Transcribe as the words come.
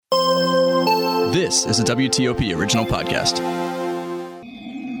This is a WTOP original podcast.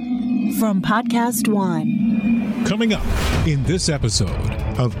 From Podcast One. Coming up in this episode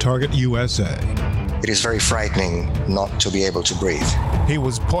of Target USA. It is very frightening not to be able to breathe. He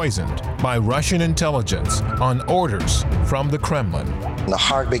was poisoned by Russian intelligence on orders from the Kremlin. The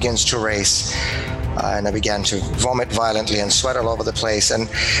heart begins to race, and I began to vomit violently and sweat all over the place. And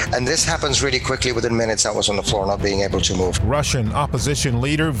this happens really quickly. Within minutes, I was on the floor, not being able to move. Russian opposition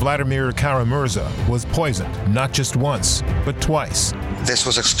leader Vladimir Kara-Murza was poisoned, not just once, but twice. This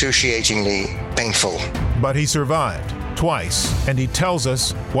was excruciatingly painful. But he survived twice, and he tells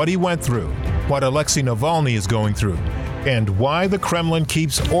us what he went through, what Alexei Navalny is going through, and why the Kremlin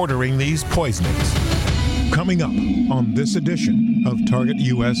keeps ordering these poisonings. Coming up on this edition of Target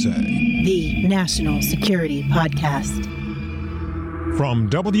USA. The National Security Podcast. From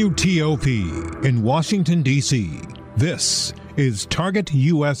WTOP in Washington, D.C., this is Target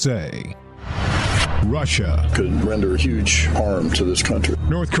USA. Russia could render huge harm to this country.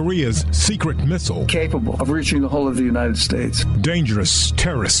 North Korea's secret missile. Capable of reaching the whole of the United States. Dangerous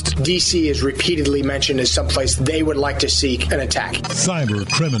terrorist. D.C. is repeatedly mentioned as someplace they would like to seek an attack. Cyber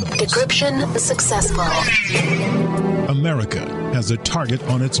criminals. Decryption successful. America has a target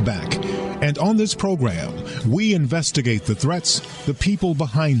on its back. And on this program, we investigate the threats, the people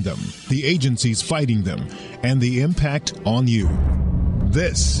behind them, the agencies fighting them, and the impact on you.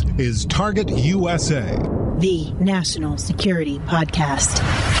 This is Target USA. The National Security Podcast.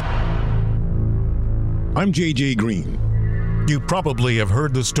 I'm J.J. Green. You probably have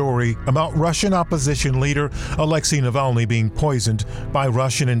heard the story about Russian opposition leader Alexei Navalny being poisoned by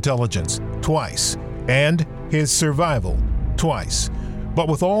Russian intelligence twice, and his survival twice. But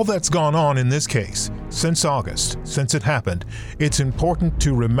with all that's gone on in this case, since August, since it happened, it's important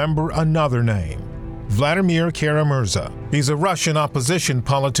to remember another name. Vladimir Kara-Murza. He's a Russian opposition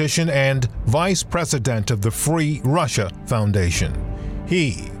politician and vice president of the Free Russia Foundation.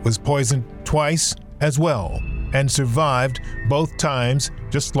 He was poisoned twice as well and survived both times,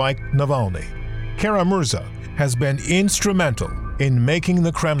 just like Navalny. Kara-Murza has been instrumental in making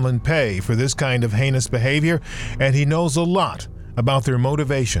the Kremlin pay for this kind of heinous behavior, and he knows a lot about their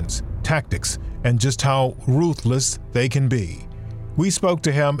motivations, tactics, and just how ruthless they can be. We spoke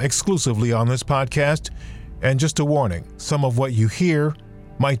to him exclusively on this podcast, and just a warning, some of what you hear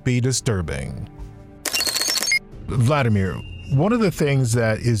might be disturbing. Vladimir, one of the things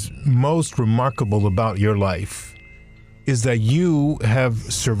that is most remarkable about your life is that you have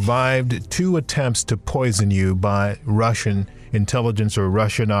survived 2 attempts to poison you by Russian intelligence or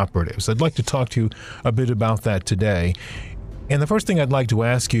Russian operatives. I'd like to talk to you a bit about that today. And the first thing I'd like to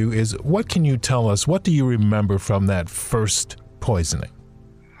ask you is, what can you tell us? What do you remember from that first poisoning?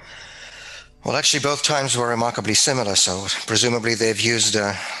 Well, actually, both times were remarkably similar, so presumably they've used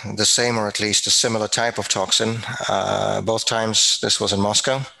the same or at least a similar type of toxin. Both times this was in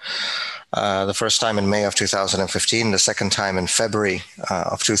Moscow. The first time in May of 2015, the second time in February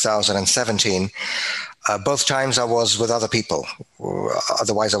of 2017. Both times I was with other people.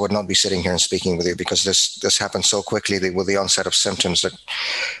 Otherwise, I would not be sitting here and speaking with you, because this happened so quickly with the onset of symptoms that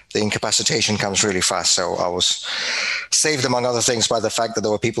the incapacitation comes really fast. So I was saved, among other things, by the fact that there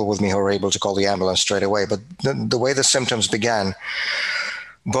were people with me who were able to call the ambulance straight away. But the way the symptoms began,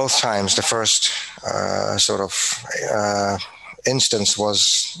 both times, the first instance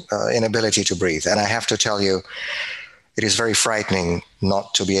was inability to breathe. And I have to tell you, it is very frightening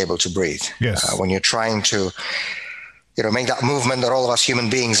not to be able to breathe. Yes. When you're trying to, make that movement that all of us human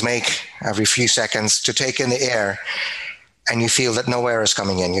beings make every few seconds to take in the air, and you feel that no air is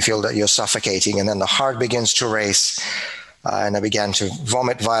coming in. You feel that you're suffocating, and then the heart begins to race. And I began to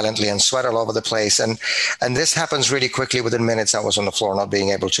vomit violently and sweat all over the place. And this happens really quickly. Within minutes, I was on the floor, not being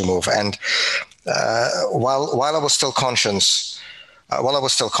able to move. And while I was still conscious,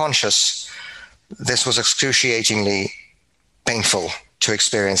 this was excruciatingly painful to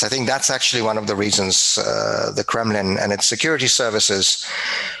experience. I think that's actually one of the reasons the Kremlin and its security services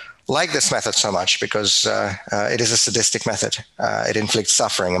like this method so much, because it is a sadistic method. It inflicts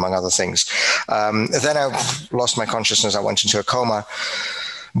suffering, among other things. Then I lost my consciousness. I went into a coma.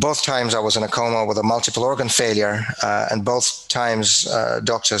 Both times I was in a coma with a multiple organ failure, and both times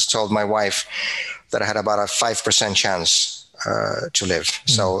doctors told my wife that I had about a 5% chance to live.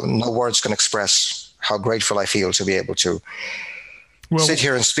 So no words can express how grateful I feel to be able to sit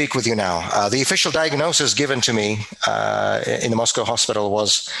here and speak with you now. The official diagnosis given to me in the Moscow hospital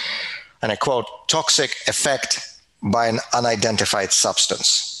was, and I quote, toxic effect by an unidentified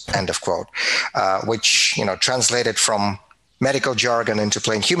substance, end of quote, which, translated from medical jargon into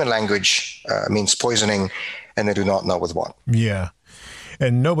plain human language means poisoning, and they do not know with what. Yeah.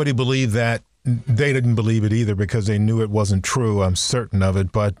 And nobody believed that they didn't believe it either because they knew it wasn't true. I'm certain of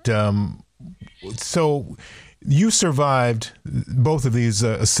it. But so you survived both of these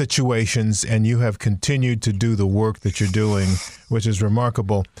situations, and you have continued to do the work that you're doing, which is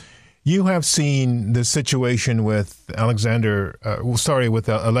remarkable. You have seen the situation with Alexei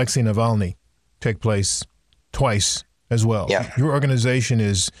Navalny take place twice as well. Yeah. Your organization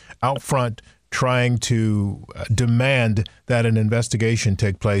is out front trying to demand that an investigation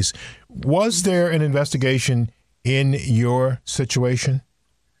take place. Was there an investigation in your situation?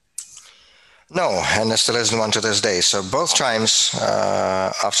 No, and there still isn't one to this day. So both times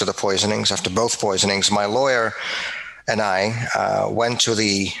after both poisonings, my lawyer and I went to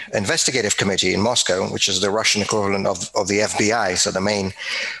the investigative committee in Moscow, which is the Russian equivalent of the FBI, so the main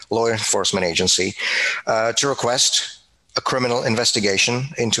law enforcement agency, to request a criminal investigation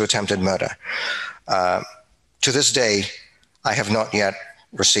into attempted murder. To this day, I have not yet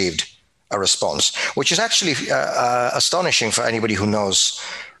received a response, which is actually astonishing for anybody who knows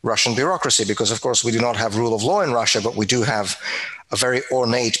Russian bureaucracy, because, of course, we do not have rule of law in Russia, but we do have a very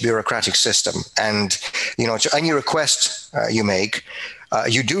ornate bureaucratic system. And, to any request you make,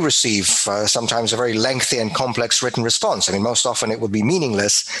 you do receive sometimes a very lengthy and complex written response. I mean, most often it would be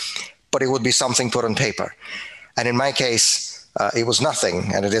meaningless, but it would be something put on paper. And in my case, it was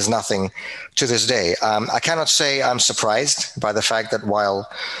nothing, and it is nothing to this day. I cannot say I'm surprised by the fact that while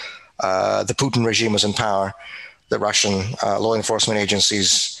the Putin regime was in power, the Russian law enforcement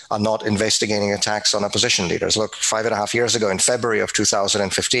agencies are not investigating attacks on opposition leaders. Look, 5.5 years ago, in February of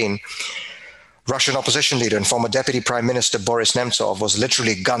 2015, Russian opposition leader and former deputy prime minister Boris Nemtsov was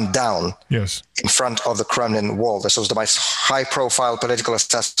literally gunned down in front of the Kremlin wall. This was the most high-profile political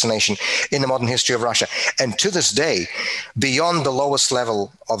assassination in the modern history of Russia. And to this day, beyond the lowest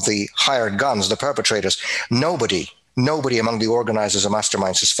level of the hired guns, the perpetrators, nobody among the organizers or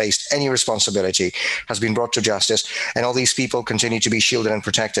masterminds has faced any responsibility, has been brought to justice, and all these people continue to be shielded and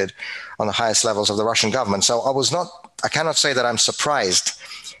protected on the highest levels of the Russian government. So I cannot say that I'm surprised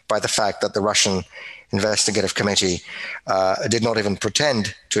by the fact that the Russian investigative committee did not even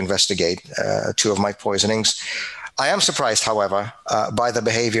pretend to investigate two of my poisonings. I am surprised, however, by the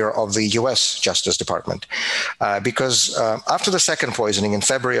behavior of the U.S. Justice Department, because after the second poisoning in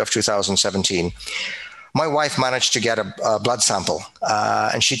February of 2017, my wife managed to get a blood sample,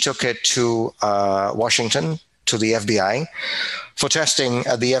 and she took it to Washington, to the FBI, for testing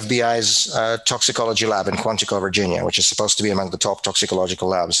at the FBI's toxicology lab in Quantico, Virginia, which is supposed to be among the top toxicological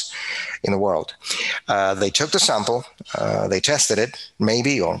labs in the world. They took the sample, they tested it,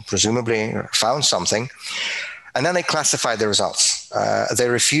 maybe or presumably found something, and then they classified the results. They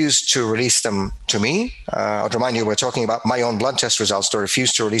refused to release them to me. I'll remind you, we're talking about my own blood test results. They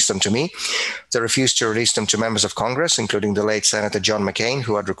refused to release them to me. They refused to release them to members of Congress, including the late Senator John McCain,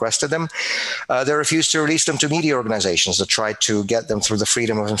 who had requested them. They refused to release them to media organizations that tried to get them through the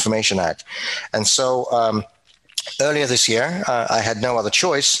Freedom of Information Act. And so earlier this year, I had no other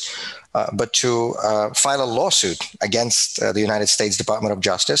choice but to file a lawsuit against the United States Department of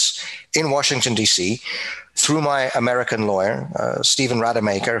Justice in Washington, D.C., through my American lawyer, Stephen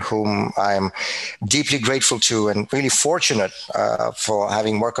Rademacher, whom I am deeply grateful to and really fortunate for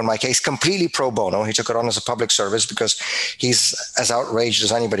having worked on my case completely pro bono. He took it on as a public service because he's as outraged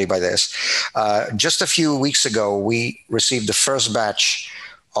as anybody by this. Just a few weeks ago, we received the first batch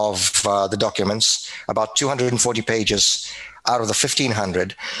of the documents, about 240 pages out of the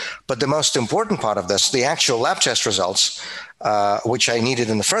 1,500. But the most important part of this, the actual lab test results, which I needed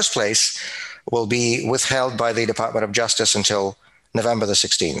in the first place, will be withheld by the Department of Justice until November the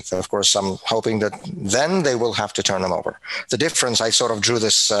 16th. Of course, I'm hoping that then they will have to turn them over. The difference, I sort of drew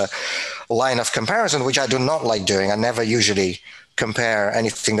this line of comparison, which I do not like doing. I never usually compare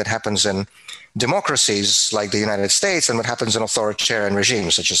anything that happens in democracies like the United States and what happens in authoritarian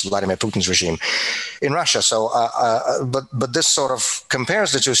regimes, such as Vladimir Putin's regime in Russia. So, but this sort of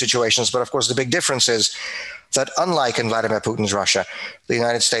compares the two situations. But of course, the big difference is that unlike in Vladimir Putin's Russia, the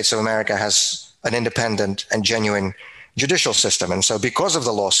United States of America has an independent and genuine judicial system. And so because of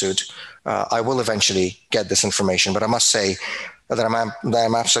the lawsuit, I will eventually get this information. But I must say that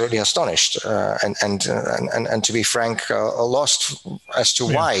I'm absolutely astonished and to be frank, lost as to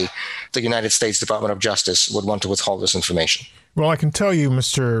why the United States Department of Justice would want to withhold this information. Well, I can tell you,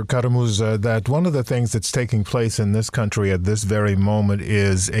 Mr. Karamuz, that one of the things that's taking place in this country at this very moment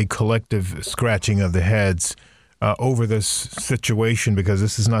is a collective scratching of the heads over this situation, because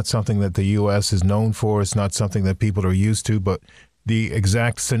this is not something that the U.S. is known for. It's not something that people are used to, but the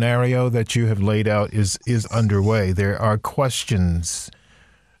exact scenario that you have laid out is underway. There are questions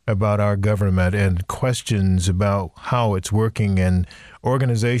about our government and questions about how it's working, and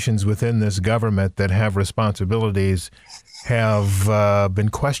organizations within this government that have responsibilities have been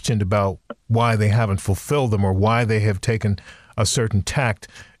questioned about why they haven't fulfilled them or why they have taken a certain tact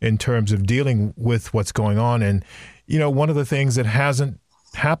in terms of dealing with what's going on. And, one of the things that hasn't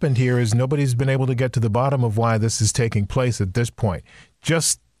happened here is nobody's been able to get to the bottom of why this is taking place at this point.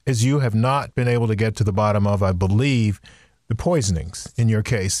 Just as you have not been able to get to the bottom of, I believe, the poisonings in your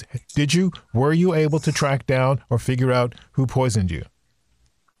case. Were you able to track down or figure out who poisoned you?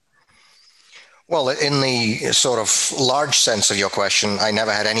 Well, in the sort of large sense of your question, I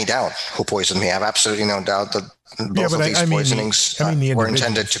never had any doubt who poisoned me. I have absolutely no doubt that both of these poisonings were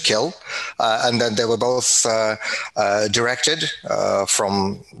intended to kill, and that they were both directed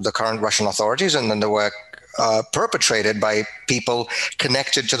from the current Russian authorities, and then they were perpetrated by people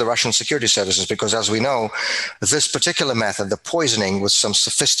connected to the Russian security services, because as we know, this particular method, the poisoning with some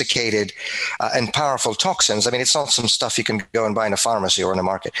sophisticated and powerful toxins, it's not some stuff you can go and buy in a pharmacy or in a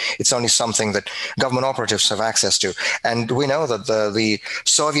market. It's only something that government operatives have access to. And we know that the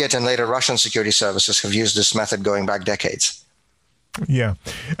Soviet and later Russian security services have used this method going back decades. Yeah.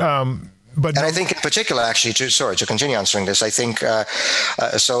 And I think in particular, actually, to continue answering this, I think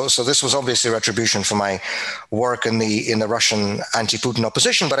so this was obviously retribution for my work in the Russian anti-Putin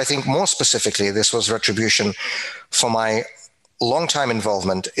opposition, but I think more specifically, this was retribution for my long-time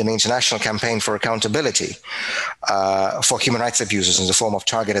involvement in the international campaign for accountability for human rights abuses in the form of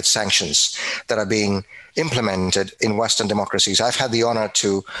targeted sanctions that are being implemented in Western democracies. I've had the honor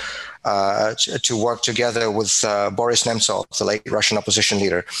to work together with Boris Nemtsov, the late Russian opposition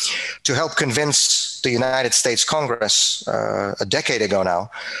leader, to help convince the United States Congress a decade ago now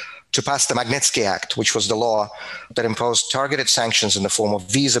to pass the Magnitsky Act, which was the law that imposed targeted sanctions in the form of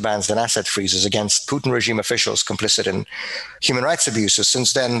visa bans and asset freezes against Putin regime officials complicit in human rights abuses.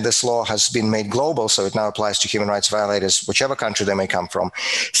 Since then, this law has been made global, so it now applies to human rights violators, whichever country they may come from.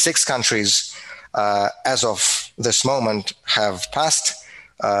 6 countries, as of this moment, have passed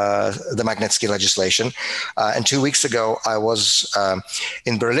the Magnitsky legislation. And 2 weeks ago, I was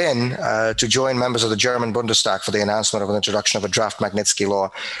in Berlin to join members of the German Bundestag for the announcement of an introduction of a draft Magnitsky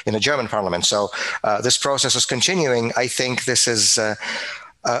law in the German parliament. So this process is continuing. I think this is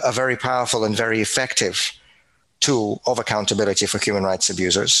a very powerful and very effective tool of accountability for human rights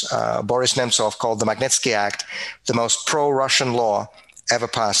abusers. Boris Nemtsov called the Magnitsky Act the most pro-Russian law ever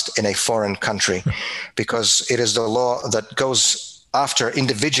passed in a foreign country, because it is the law that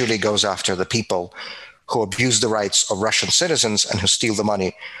individually goes after the people who abuse the rights of Russian citizens and who steal the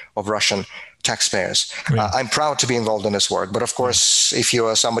money of Russian taxpayers. Yeah. I'm proud to be involved in this work. But of course, if you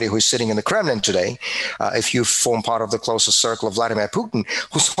are somebody who's sitting in the Kremlin today, if you form part of the closest circle of Vladimir Putin,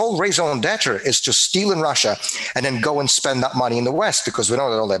 whose whole raison d'etre is to steal in Russia and then go and spend that money in the West, because we know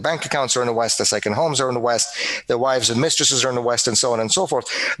that all their bank accounts are in the West, their second homes are in the West, their wives and mistresses are in the West, and so on and so forth.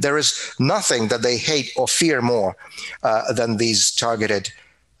 There is nothing that they hate or fear more than these targeted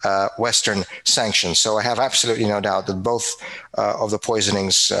Western sanctions. So I have absolutely no doubt that both of the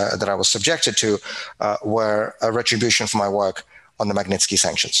poisonings that I was subjected to were a retribution for my work on the Magnitsky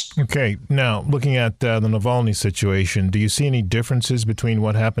sanctions. Okay. Now, looking at the Navalny situation, do you see any differences between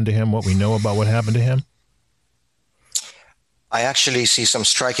what happened to him, what we know about what happened to him? I actually see some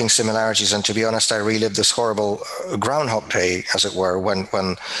striking similarities. And to be honest, I relived this horrible Groundhog Day, as it were,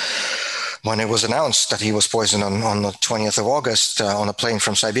 when it was announced that he was poisoned on the 20th of August on a plane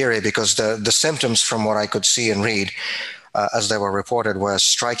from Siberia, because the symptoms from what I could see and read as they were reported were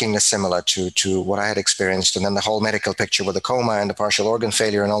strikingly similar to what I had experienced. And then the whole medical picture with the coma and the partial organ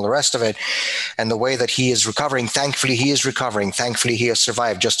failure and all the rest of it, and the way that he is recovering. Thankfully, he is recovering. Thankfully, he has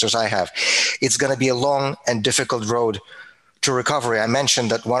survived, just as I have. It's going to be a long and difficult road to recovery. I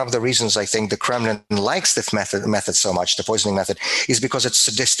mentioned that one of the reasons I think the Kremlin likes this method so much, the poisoning method, is because it's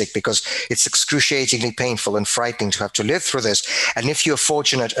sadistic, because it's excruciatingly painful and frightening to have to live through this. And if you're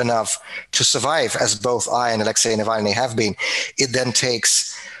fortunate enough to survive, as both I and Alexei Navalny have been, it then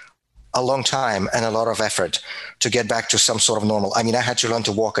takes a long time and a lot of effort to get back to some sort of normal. I mean, I had to learn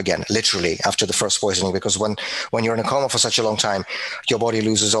to walk again, literally, after the first poisoning, because when you're in a coma for such a long time, your body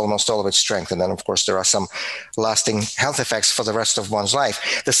loses almost all of its strength. And then, of course, there are some lasting health effects for the rest of one's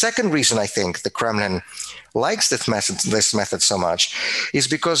life. The second reason I think the Kremlin likes this method so much is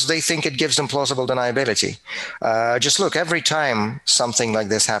because they think it gives them plausible deniability. Just look, every time something like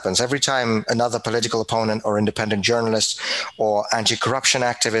this happens, every time another political opponent or independent journalist or anti-corruption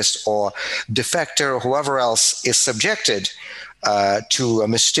activist or defector or whoever else is subjected to a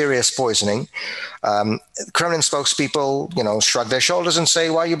mysterious poisoning. Kremlin spokespeople, shrug their shoulders and say,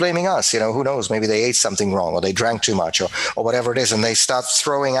 why are you blaming us? Who knows? Maybe they ate something wrong or they drank too much or whatever it is. And they start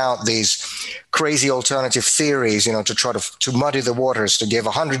throwing out these crazy alternative theories, to try to muddy the waters, to give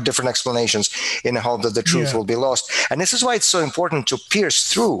 100 different explanations in the hope that the truth will be lost. And this is why it's so important to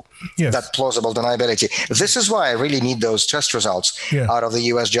pierce through that plausible deniability. This is why I really need those test results out of the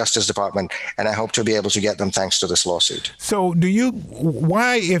U.S. Justice Department, and I hope to be able to get them thanks to this lawsuit. So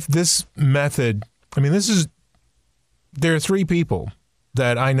why, if this method, there are 3 people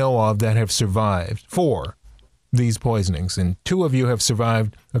that I know of that have survived 4 these poisonings, and 2 of you have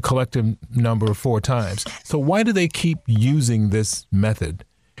survived a collective number of 4 times. So why do they keep using this method?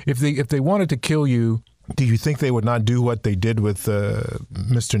 If they wanted to kill you, do you think they would not do what they did with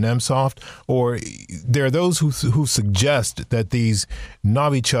Mr. Nemtsov? Or there are those who suggest that these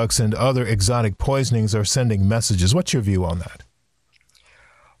Novichoks and other exotic poisonings are sending messages. What's your view on that?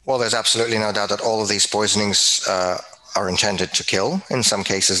 Well, there's absolutely no doubt that all of these poisonings are intended to kill. In some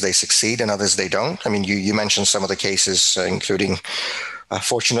cases, they succeed, in others, they don't. You mentioned some of the cases, including,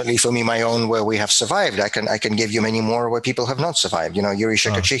 fortunately for me, my own, where we have survived. I can give you many more where people have not survived. Yuri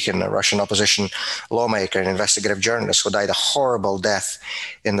Shekachikhin, a Russian opposition lawmaker and investigative journalist who died a horrible death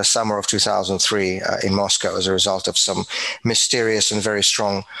in the summer of 2003 in Moscow as a result of some mysterious and very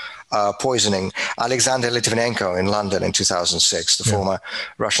strong poisoning. Alexander Litvinenko in London in 2006, the former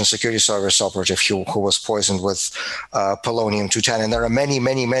Russian security service operative who was poisoned with polonium-210. And there are many,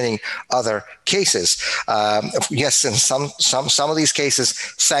 many, many other cases. Yes, in some of these cases,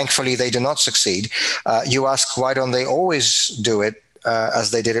 thankfully, they do not succeed. You ask, why don't they always do it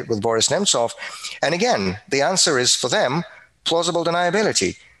as they did it with Boris Nemtsov? And again, the answer is, for them, plausible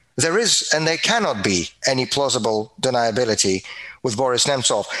deniability. There is, and there cannot be, any plausible deniability with Boris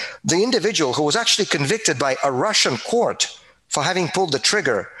Nemtsov, the individual who was actually convicted by a Russian court for having pulled the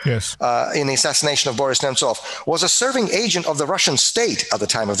trigger in the assassination of Boris Nemtsov, was a serving agent of the Russian state at the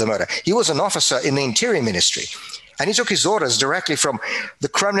time of the murder. He was an officer in the Interior Ministry. And he took his orders directly from the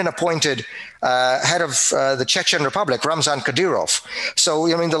Kremlin-appointed head of the Chechen Republic, Ramzan Kadyrov. So,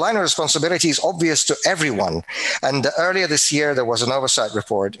 the line of responsibility is obvious to everyone. And earlier this year, there was an oversight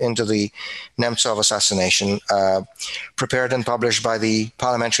report into the Nemtsov assassination prepared and published by the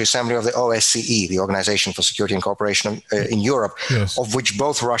Parliamentary Assembly of the OSCE, the Organization for Security and Cooperation in Europe, of which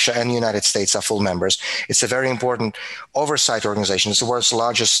both Russia and the United States are full members. It's a very important oversight organization. It's the world's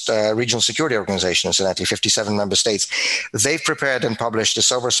largest regional security organization, incidentally, 57 member states. They've prepared and published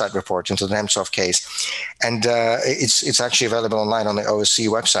this oversight report into the Nemtsov case, and it's actually available online on the OSCE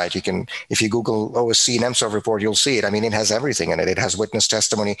website. You can, if you Google OSCE Nemtsov report, you'll see it. It has everything in it. It has witness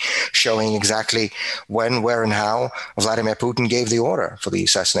testimony showing exactly when, where, and how Vladimir Putin gave the order for the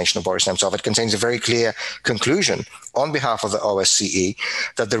assassination of Boris Nemtsov. It contains a very clear conclusion on behalf of the OSCE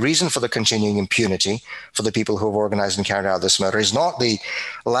that the reason for the continuing impunity for the people who have organized and carried out this murder is not the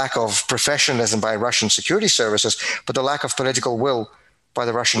lack of professionalism by Russian security services, but the lack of political will by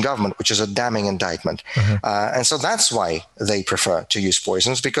the Russian government, which is a damning indictment. And so that's why they prefer to use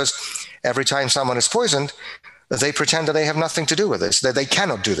poisons, because every time someone is poisoned, they pretend that they have nothing to do with this. They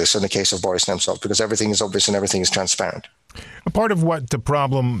cannot do this in the case of Boris Nemtsov, because everything is obvious and everything is transparent. Part of the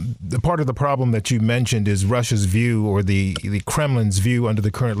problem that you mentioned is Russia's view, or the Kremlin's view under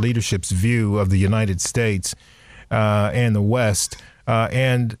the current leadership's view of the United States and the West,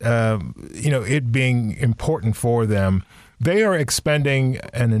 and it being important for them. They are expending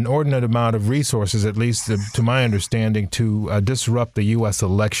an inordinate amount of resources, at least to my understanding, to disrupt the U.S.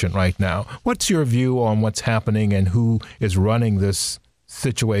 election right now. What's your view on what's happening and who is running this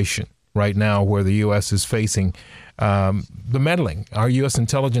situation right now where the U.S. is facing the meddling? Our U.S.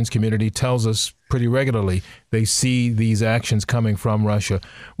 intelligence community tells us pretty regularly they see these actions coming from Russia.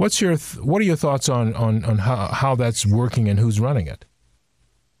 What are your thoughts on how that's working and who's running it?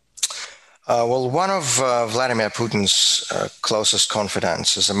 Well, one of Vladimir Putin's closest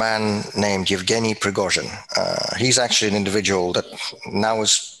confidants is a man named Yevgeny Prigozhin. He's actually an individual that now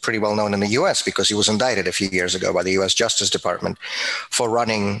is pretty well known in the U.S. because he was indicted a few years ago by the U.S. Justice Department for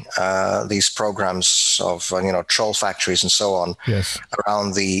running these programs of, troll factories and so on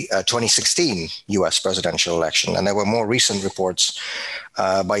around the 2016 U.S. presidential election. And there were more recent reports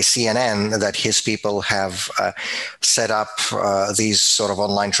by CNN that his people have set up these sort of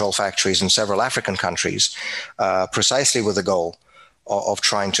online troll factories in several African countries precisely with the goal of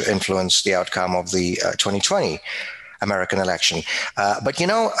trying to influence the outcome of the 2020 American election. But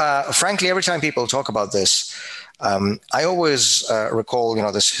frankly, every time people talk about this, I always recall,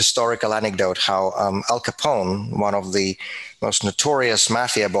 this historical anecdote how Al Capone, one of the most notorious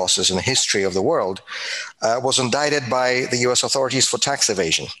mafia bosses in the history of the world, was indicted by the U.S. authorities for tax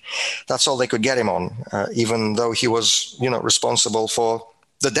evasion. That's all they could get him on, even though he was, responsible for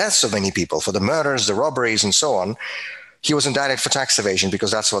the deaths of many people, for the murders, the robberies, and so on. He was indicted for tax evasion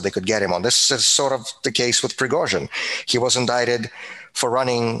because that's what they could get him on. This is sort of the case with Prigozhin. He was indicted for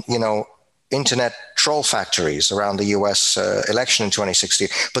running, internet troll factories around the U.S. Election in 2016.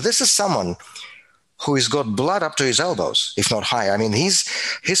 But this is someone who has got blood up to his elbows, if not higher. I mean,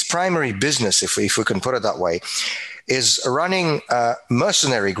 his primary business, if we can put it that way, is running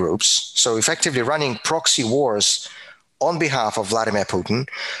mercenary groups, so effectively running proxy wars on behalf of Vladimir Putin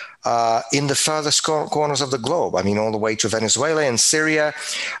in the furthest corners of the globe. I mean, all the way to Venezuela and Syria,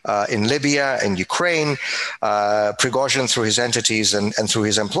 in Libya and Ukraine. Prigozhin, through his entities and through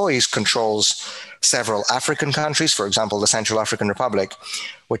his employees, controls several African countries, for example, the Central African Republic,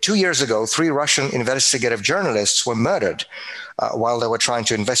 where 2 years ago, 3 Russian investigative journalists were murdered while they were trying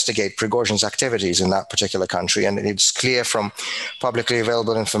to investigate Prigozhin's activities in that particular country. And it's clear from publicly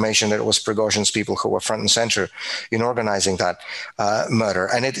available information that it was Prigozhin's people who were front and center in organizing that murder.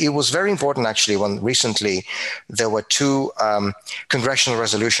 And it was very important, actually, when recently there were 2 congressional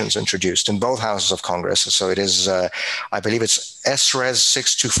resolutions introduced in both houses of Congress. So it is, I believe it's S-Res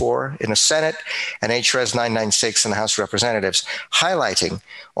 624 in the Senate and H-Res 996 in the House of Representatives, highlighting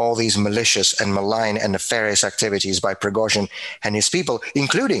all these malicious and malign and nefarious activities by Prigozhin and his people,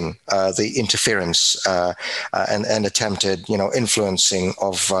 including the interference and attempted, influencing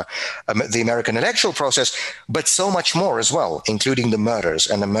of the American electoral process, but so much more as well, including the murders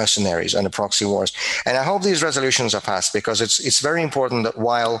and the mercenaries and the proxy wars. And I hope these resolutions are passed because it's very important that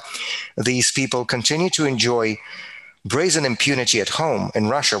while these people continue to enjoy brazen impunity at home in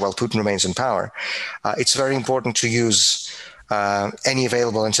Russia while Putin remains in power, it's very important to use any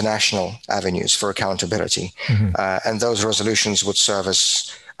available international avenues for accountability. And those resolutions would serve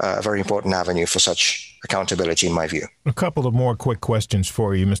as a very important avenue for such accountability, in my view. A couple of more quick questions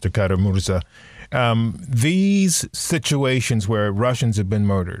for you, Mr. Kara-Murza. These situations where Russians have been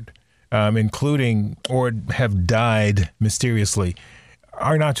murdered, including or have died mysteriously,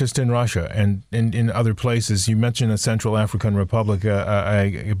 are not just in Russia and in other places. You mentioned the Central African Republic.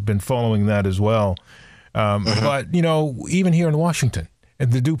 I've been following that as well. But, even here in Washington,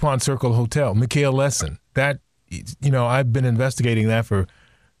 at the DuPont Circle Hotel, Mikhail Lessin, that, I've been investigating that for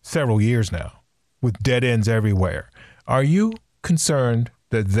several years now with dead ends everywhere. Are you concerned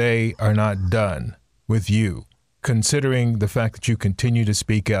that they are not done with you, considering the fact that you continue to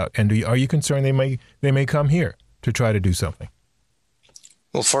speak out? And are you concerned they may come here to try to do something?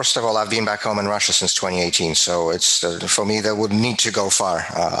 Well, first of all, I've been back home in Russia since 2018, so it's for me, they would need to go far.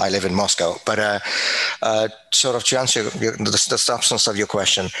 I live in Moscow. But sort of to answer the substance of your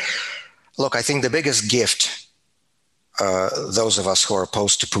question, look, I think the biggest gift those of us who are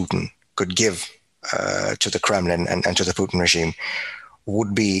opposed to Putin could give to the Kremlin and to the Putin regime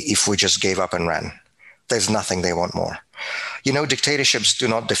would be if we just gave up and ran. There's nothing they want more. Dictatorships do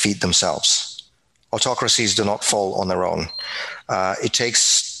not defeat themselves. Autocracies do not fall on their own. It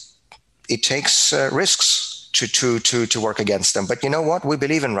takes risks to work against them. But you know what? We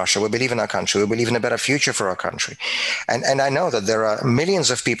believe in Russia. We believe in our country. We believe in a better future for our country. And I know that there are millions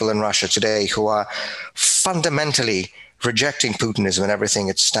of people in Russia today who are fundamentally rejecting Putinism and everything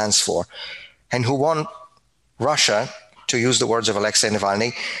it stands for, and who want Russia, to use the words of Alexei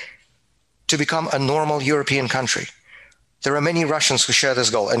Navalny, to become a normal European country. There are many Russians who share this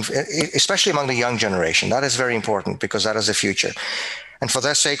goal, and especially among the young generation. That is very important because that is the future. And for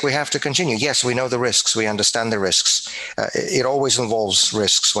their sake, we have to continue. Yes, we know the risks. We understand the risks. It always involves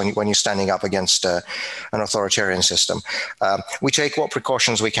risks when you're standing up against an authoritarian system. We take what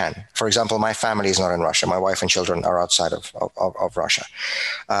precautions we can. For example, my family is not in Russia. My wife and children are outside of Russia.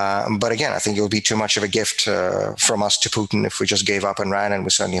 But again, I think it would be too much of a gift from us to Putin if we just gave up and ran, and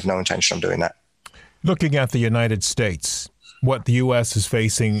we certainly have no intention of doing that. Looking at the United States, what the U.S. is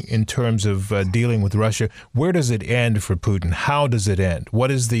facing in terms of dealing with Russia, where does it end for Putin? How does it end? What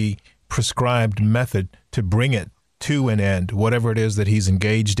is the prescribed method to bring it to an end, whatever it is that he's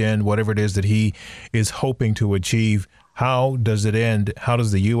engaged in, whatever it is that he is hoping to achieve? How does it end? How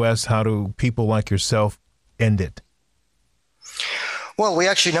does the U.S., how do people like yourself end it? Well, we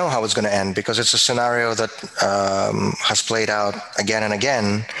actually know how it's going to end because it's a scenario that has played out again and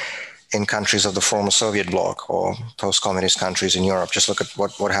again in countries of the former Soviet bloc or post-communist countries in Europe. Just look at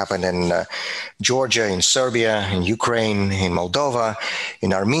what happened in Georgia, in Serbia, in Ukraine, in Moldova,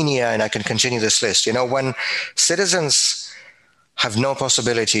 in Armenia, and I can continue this list. When citizens have no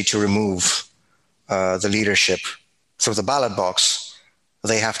possibility to remove the leadership through the ballot box,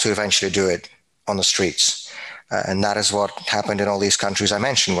 they have to eventually do it on the streets. And that is what happened in all these countries I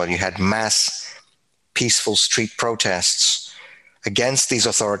mentioned, where you had mass peaceful street protests against these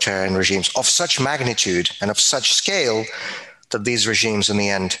authoritarian regimes of such magnitude and of such scale that these regimes in the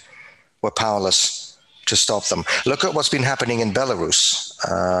end were powerless to stop them. Look at what's been happening in Belarus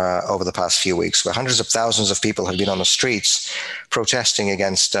over the past few weeks, where hundreds of thousands of people have been on the streets protesting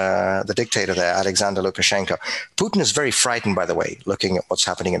against the dictator there, Alexander Lukashenko. Putin is very frightened, by the way, looking at what's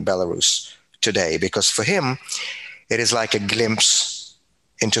happening in Belarus today, because for him, it is like a glimpse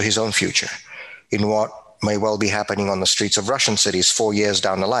into his own future, in what may well be happening on the streets of Russian cities 4 years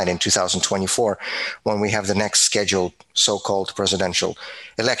down the line in 2024, when we have the next scheduled so-called presidential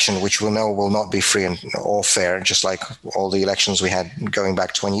election, which we'll know will not be free or fair, just like all the elections we had going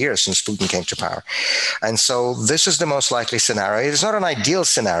back 20 years since Putin came to power. And so this is the most likely scenario. It's not an ideal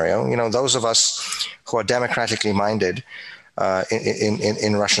scenario. You know, those of us who are democratically minded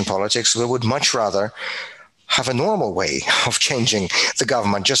in Russian politics, we would much rather have a normal way of changing the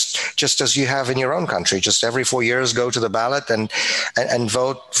government, just as you have in your own country. Just every 4 years, go to the ballot and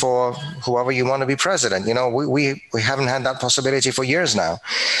vote for whoever you want to be president. You know, we haven't had that possibility for years now.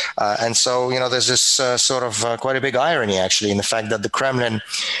 And so, you know, there's this sort of quite a big irony, actually, in the fact that the Kremlin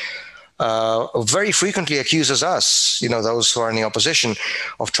very frequently accuses us, you know, those who are in the opposition,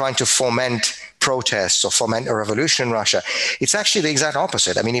 of trying to foment protests or foment a revolution in Russia. It's actually the exact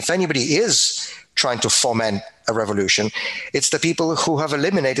opposite. I mean, if anybody is trying to foment a revolution, it's the people who have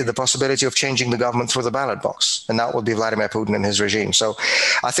eliminated the possibility of changing the government through the ballot box. And that will be Vladimir Putin and his regime. So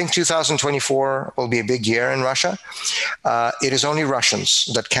I think 2024 will be a big year in Russia. It is only Russians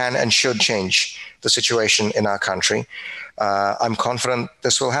that can and should change the situation in our country. I'm confident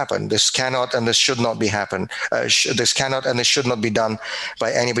this will happen. This cannot and this should not be happen. This cannot and this should not be done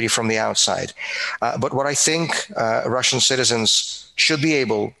by anybody from the outside. But what I think Russian citizens should be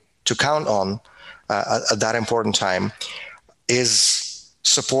able to count on at that important time is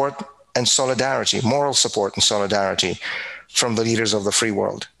support and solidarity, moral support and solidarity from the leaders of the free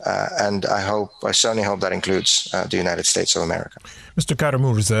world. And I certainly hope that includes the United States of America. Mr.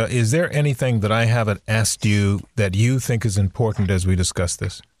 Kara-Murza, is there anything that I haven't asked you that you think is important as we discuss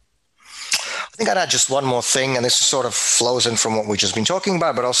this? I think I'd add just one more thing, and this sort of flows in from what we've just been talking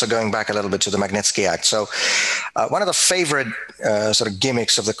about, but also going back a little bit to the Magnitsky Act. So one of the favorite sort of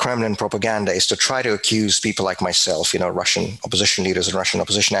gimmicks of the Kremlin propaganda is to try to accuse people like myself, you know, Russian opposition leaders and Russian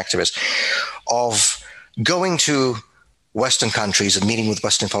opposition activists, of going to Western countries and meeting with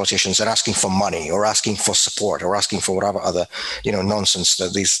Western politicians and asking for money or asking for support or asking for whatever other, you know, nonsense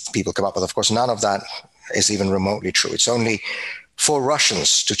that these people come up with. Of course, none of that is even remotely true. It's only for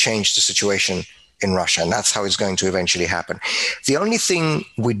Russians to change the situation in Russia, and that's how it's going to eventually happen. The only thing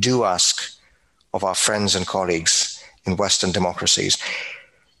we do ask of our friends and colleagues in Western democracies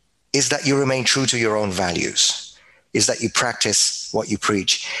is that you remain true to your own values, is that you practice what you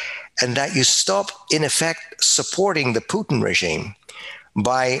preach, and that you stop, in effect, supporting the Putin regime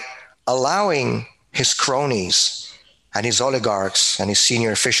by allowing his cronies and his oligarchs and his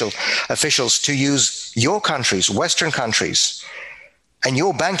senior officials to use your countries, Western countries, and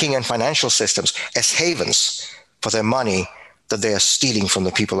your banking and financial systems as havens for their money that they are stealing from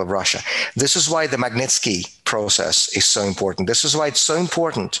the people of Russia. This is why the Magnitsky process is so important. This is why it's so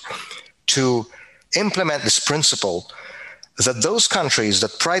important to implement this principle that those countries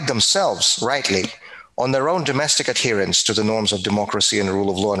that pride themselves, rightly, on their own domestic adherence to the norms of democracy and the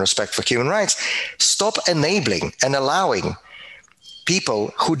rule of law and respect for human rights, stop enabling and allowing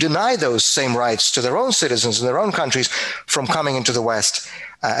people who deny those same rights to their own citizens in their own countries from coming into the West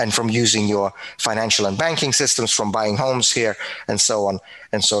and from using your financial and banking systems, from buying homes here, and so on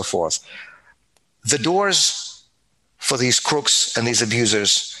and so forth. The doors for these crooks and these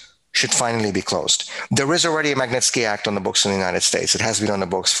abusers should finally be closed. There is already a Magnitsky Act on the books in the United States. It has been on the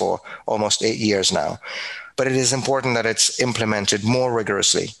books for almost 8 years now. But it is important that it's implemented more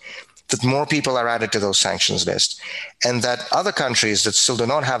rigorously, that more people are added to those sanctions lists, and that other countries that still do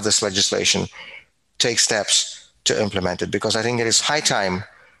not have this legislation take steps to implement it. Because I think it is high time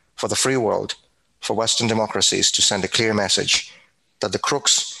for the free world, for Western democracies, to send a clear message that the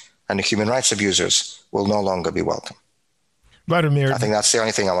crooks and the human rights abusers will no longer be welcome. Vladimir, I think that's the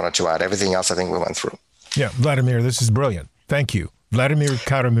only thing I wanted to add. Everything else I think we went through. Yeah, Vladimir, this is brilliant. Thank you. Vladimir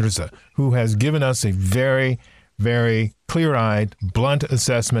Kara-Murza, who has given us a very, very clear-eyed, blunt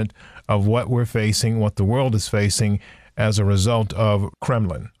assessment of what we're facing, what the world is facing as a result of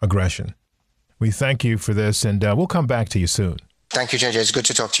Kremlin aggression. We thank you for this, and we'll come back to you soon. Thank you, JJ. It's good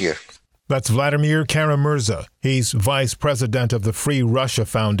to talk to you. That's Vladimir Kara-Murza. He's vice president of the Free Russia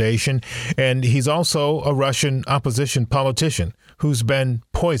Foundation, and he's also a Russian opposition politician who's been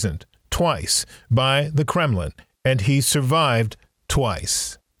poisoned twice by the Kremlin, and he survived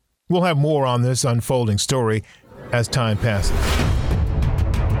twice. We'll have more on this unfolding story as time passes.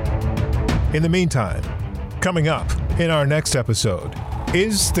 In the meantime, coming up in our next episode,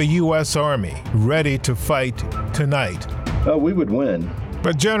 is the U.S. Army ready to fight tonight? We would win.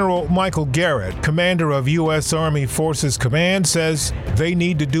 But General Michael Garrett, commander of U.S. Army Forces Command, says they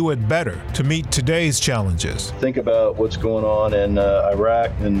need to do it better to meet today's challenges. Think about what's going on in Iraq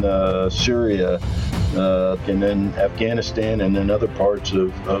and Syria, and then Afghanistan, and then other parts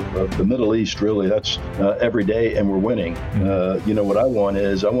of the Middle East, really. That's every day, and we're winning. What I want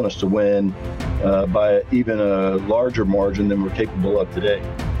us to win by even a larger margin than we're capable of today.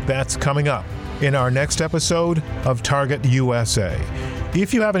 That's coming up in our next episode of Target USA.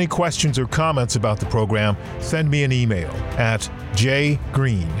 If you have any questions or comments about the program, send me an email at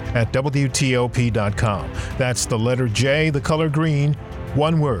jgreen@wtop.com. That's the letter J, the color green,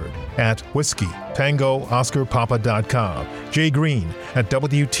 one word, at whiskeytangooscarpapa.com.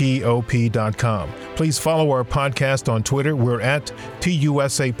 jgreen@wtop.com. Please follow our podcast on Twitter. We're at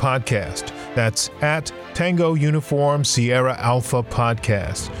TUSA Podcast. That's at Tango Uniform Sierra Alpha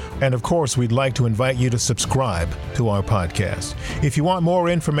Podcast. And of course, we'd like to invite you to subscribe to our podcast. If you want more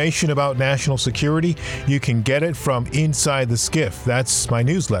information about national security, you can get it from Inside the Skiff. That's my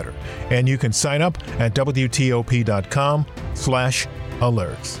newsletter. And you can sign up at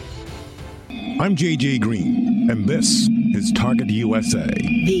WTOP.com/alerts. I'm JJ Green, and this is Target USA,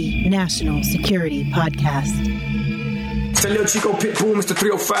 the National Security Podcast. Tell little Chico Pitbull, Mr.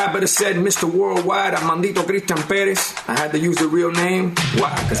 305, better said Mr. Worldwide. I'm Mandito Christian Perez. I had to use the real name.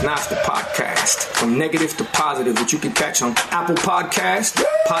 Why? Because now it's the podcast. From negative to positive, which you can catch on Apple Podcast,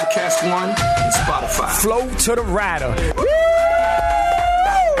 Podcast One, and Spotify. Flow to the rider.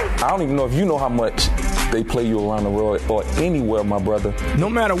 I don't even know if you know how much they play you around the world or anywhere, my brother. No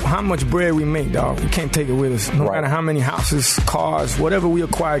matter how much bread we make, dog, we can't take it with us. No matter how many houses, cars, whatever we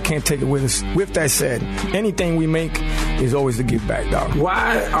acquire, can't take it with us. With that said, anything we make is always to give back, dog.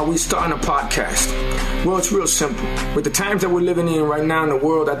 Why are we starting a podcast? Well, it's real simple. With the times that we're living in right now in the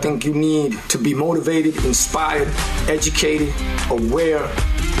world, I think you need to be motivated, inspired, educated, aware,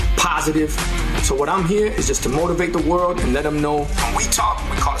 positive. So what I'm here is just to motivate the world and let them know when we talk,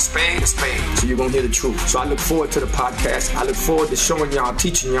 we call a spade. So you're going to hear the truth. So I look forward to the podcast. I look forward to showing y'all,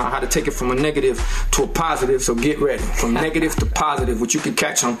 teaching y'all how to take it from a negative to a positive. So get ready. From negative to positive, which you can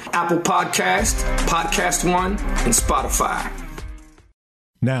catch on Apple Podcast, Podcast One, and Spotify.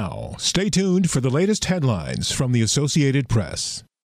 Now, stay tuned for the latest headlines from the Associated Press.